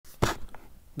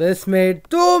This made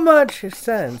too much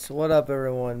sense. What up,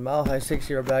 everyone? Malhi6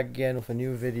 here, back again with a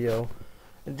new video.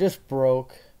 It just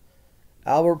broke.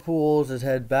 Albert Pujols is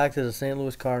head back to the St.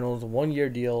 Louis Cardinals, 1-year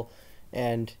deal.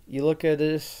 And you look at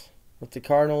this with the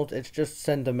Cardinals, it's just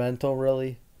sentimental,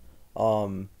 really.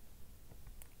 Um,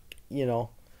 you know,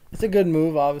 it's a good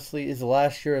move. Obviously, it's the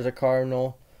last year as a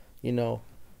Cardinal. You know,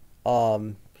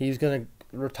 he's gonna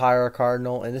retire a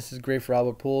Cardinal, and this is great for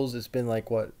Albert Pujols. It's been like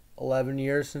what, 11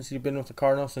 years since he's been with the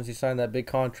Cardinals, since he signed that big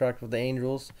contract with the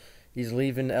Angels. He's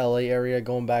leaving the LA area,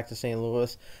 going back to St.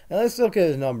 Louis. And let's look at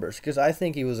his numbers, because I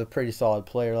think he was a pretty solid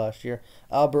player last year.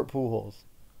 Albert Pujols.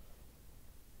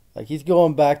 Like, he's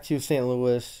going back to St.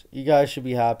 Louis. You guys should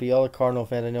be happy. All the Cardinal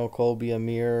fans, I know Colby,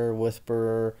 Amir,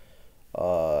 Whisperer,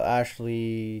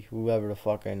 Ashley, whoever the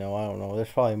fuck I know. I don't know. There's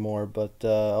probably more. But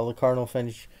all the Cardinal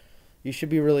fans, you should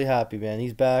be really happy, man.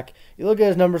 He's back. You look at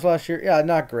his numbers last year. Yeah,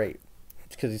 not great.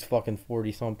 It's because he's fucking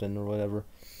 40-something or whatever.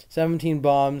 17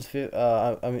 bombs,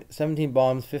 17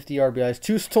 bombs, 50 RBIs,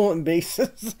 2 stolen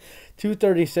bases,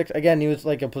 236. Again, he was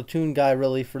like a platoon guy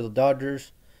really for the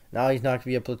Dodgers. Now he's not going to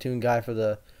be a platoon guy for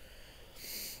the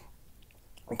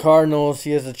Cardinals.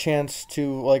 He has a chance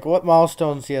to, like, what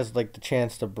milestones he has, like, the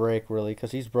chance to break, really,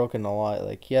 because he's broken a lot.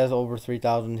 Like, he has over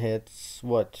 3,000 hits.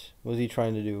 What was he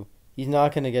trying to do? He's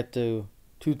not going to get to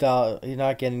 2,000. He's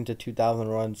not getting to 2,000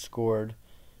 runs scored.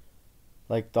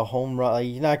 Like, the home run, like,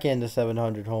 he's not getting to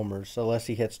 700 homers unless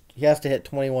he has to hit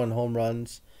 21 home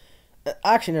runs.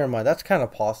 Actually, never mind. That's kind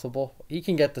of possible. He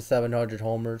can get to 700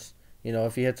 homers,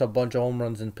 if he hits a bunch of home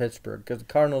runs in Pittsburgh. Because the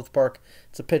Cardinals Park,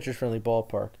 it's a pitcher's-friendly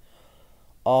ballpark.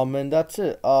 And that's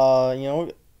it.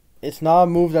 It's not a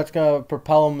move that's going to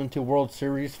propel him into World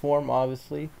Series form,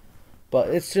 obviously. But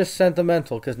it's just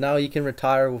sentimental because now he can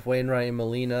retire with Wainwright and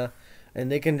Molina.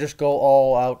 And they can just go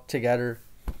all out together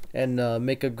and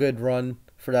make a good run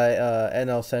for that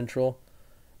NL Central.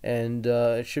 And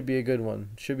it should be a good one.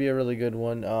 Should be a really good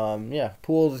one. Yeah,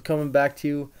 Pujols is coming back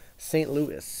to St.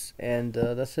 Louis. And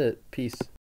that's it. Peace.